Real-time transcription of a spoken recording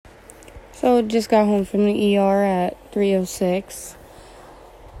So just got home from the ER at 3:06.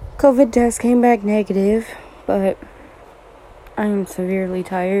 COVID test came back negative, but I am severely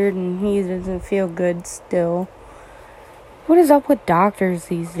tired and he doesn't feel good still. What is up with doctors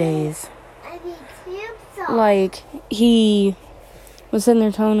these days? Like, he was sitting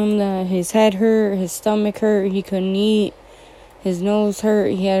there telling him that his head hurt, his stomach hurt, he couldn't eat, his nose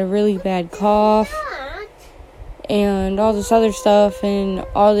hurt, he had a really bad cough, and all this other stuff, and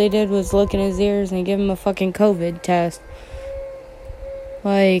all they did was look in his ears and give him a fucking COVID test.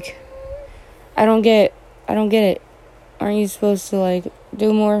 Like, I don't get it. Aren't you supposed to, like,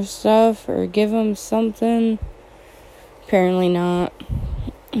 do more stuff or give him something? Apparently not.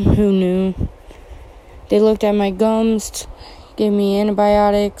 Who knew? They looked at my gums, gave me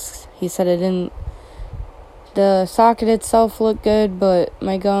antibiotics. He said it didn't. The socket itself looked good, but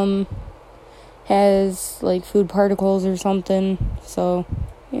my gum has, like, food particles or something. So,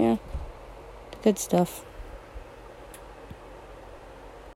 yeah. Good stuff.